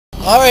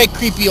Alright,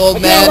 creepy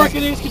old man.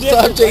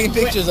 Stop taking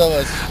pictures of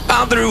us.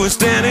 I'm through with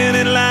standing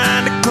in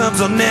line. The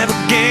clubs I'll never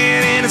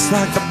get in. It's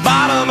like the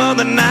bottom of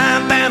the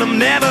ninth, and I'm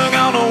never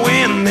gonna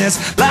win this.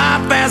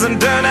 Life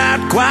hasn't turned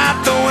out quite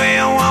the way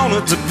I want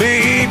it to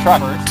be. Tell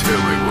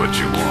me what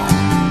you want.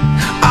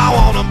 I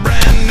want a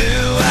brand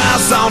new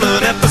house on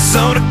an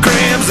episode of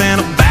Cribs, and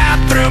a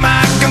bathroom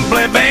I can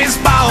play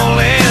baseball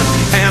in,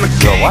 and a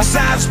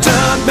king-size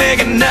tub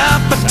big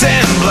enough for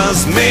 10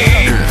 plus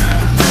me.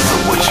 So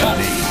what you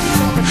need?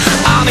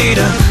 I'll need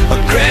a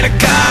credit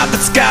card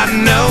that's got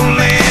no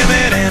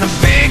limit, and a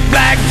big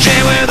black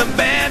jet with a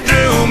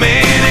bedroom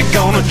in it.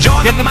 Gonna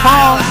join the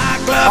Mile High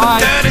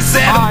Club,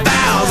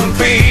 37,000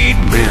 feet.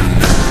 Been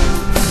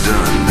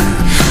done.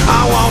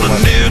 I want a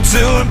new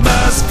tour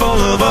bus full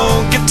of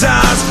old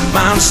guitars,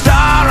 mine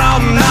star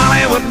on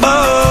Hollywood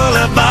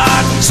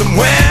Boulevard.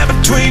 Somewhere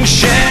between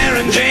Cher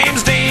and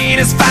James Dean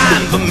is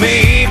fine for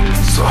me.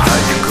 So how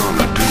you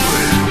gonna do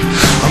it?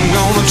 I'm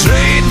gonna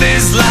trade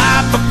this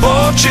life for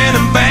fortune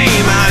and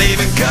fame. I'd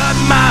even cut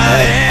my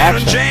hair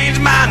and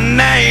change my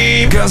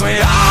name. Cause we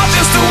all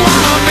just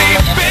wanna be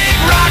big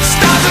rock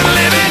stars and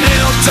live in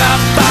hilltop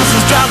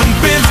houses, driving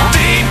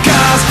 15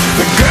 cars.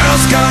 The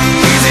girls come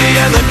easy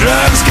and the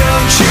drugs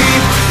come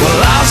cheap. Well,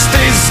 I'll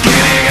stay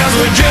skinny cause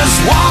we just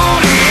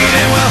won't eat,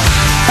 and we'll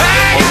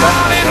hang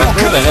out in the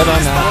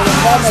coolest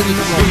bars in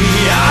the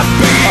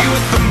VIP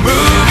with the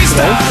movie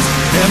stars.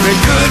 Every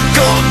good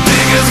gold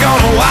digger's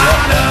gonna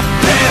wind up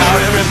there.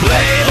 Every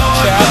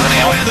playboy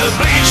bunny with a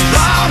bleached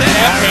blonde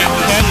hair.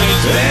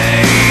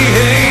 Hey,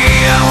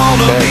 hey, I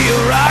wanna be a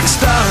rock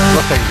star.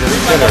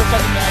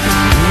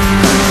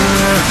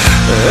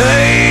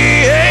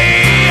 Hey,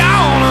 hey, I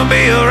wanna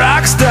be a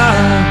rock star.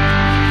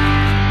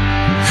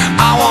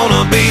 I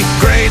wanna be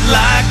great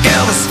like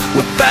Elvis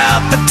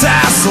without the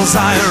tassels.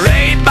 Hire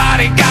 8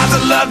 bodyguards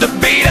that love to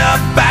beat up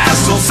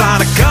assholes.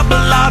 Sign a couple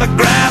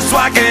autographs so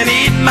I can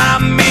eat my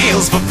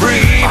meals for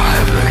free. I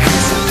have the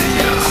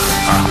quesadilla.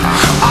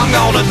 I'm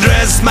gonna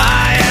dress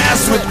my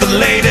ass with the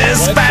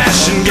latest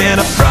fashion, get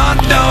a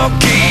front door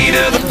key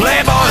to the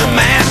Playboy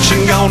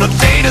Mansion. Gonna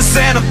date a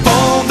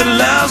centerfold that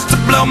loves to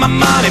blow my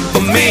money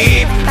for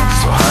me.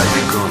 So how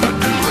you gonna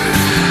do it?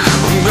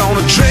 I'm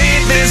gonna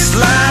trade this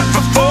life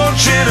for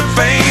fortune and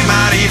fame.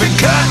 I'd even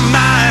cut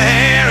my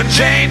hair and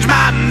change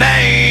my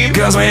name.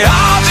 Cause we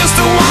all just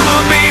wanna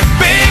be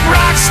big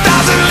rock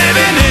stars and live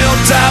in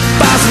hilltop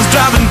houses,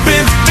 driving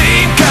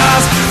 15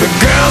 cars. The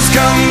girls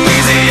come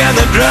easy and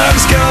the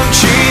drugs come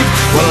cheap.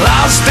 Well,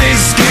 I'll stay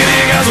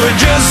skinny cause we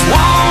just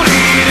won't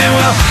eat, and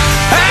we'll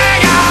hang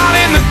out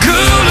in the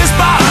coolest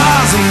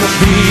bars in the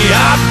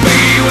VIP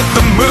with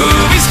the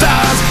movie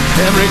stars.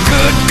 Every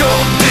good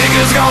gold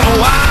digger's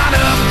gonna wind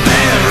up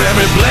there.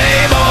 Every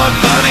playboy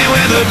bunny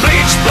with a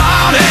bleached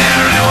blonde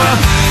hair, and we'll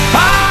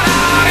hide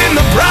out in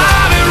the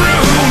private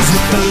rooms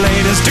with the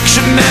latest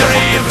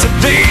dictionary of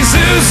today's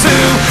who's who.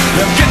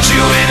 They'll get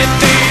you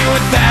anything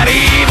with that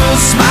evil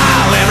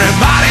smile.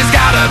 Everybody's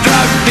got a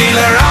drug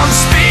dealer on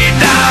speed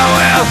dial.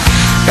 Well,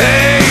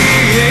 hey,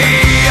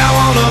 hey, I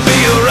wanna be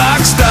a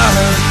rock star.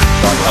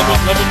 I'm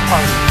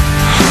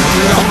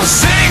gonna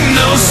sing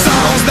those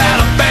songs that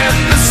offend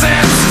the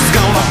senses.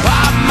 Gonna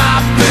pop my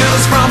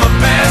pills from a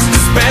best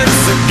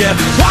dispenser. Get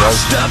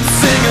washed up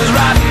singers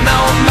writing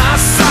all my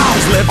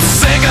songs. Lip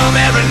sync them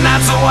every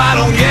night so I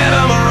don't get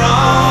them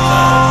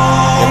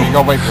wrong. You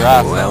go wake your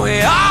ass. Well,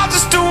 we all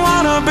just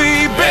wanna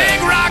be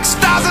big rock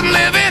stars and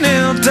live in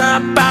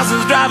hilltop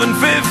houses, driving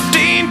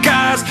 15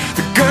 cars.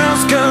 The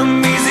girls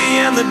come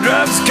easy and the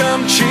drugs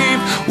come cheap.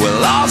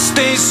 We'll all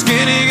stay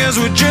skinny cause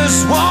we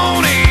just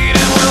won't eat,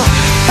 and we'll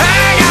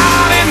hang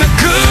out in the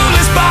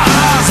coolest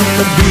bars in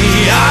the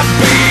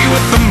VIP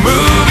with the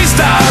movie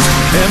stars.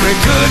 Every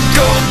good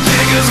gold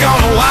digger's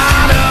gonna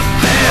wind up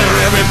there.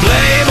 Every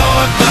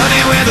playboy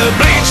bunny with a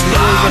bleached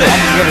blonde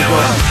hair.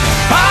 We'll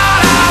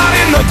hide out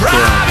in the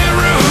private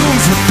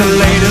rooms with the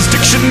latest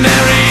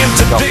dictionary of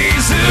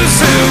today's who's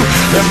who.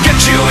 They'll get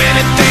you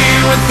anything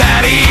with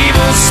that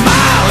evil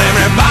smile.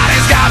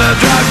 Everybody's got a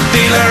drug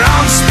dealer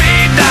on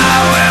speed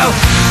dial. Well,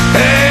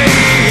 hey,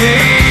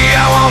 hey,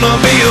 I wanna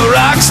be a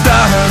rock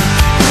star.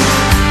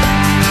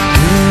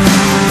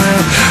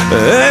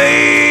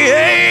 Hey,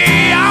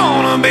 hey, I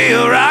wanna be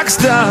a rock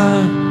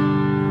star.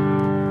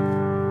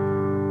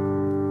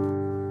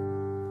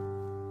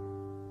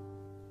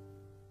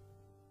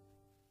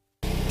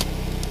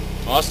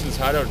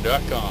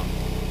 Austin'sHideout.com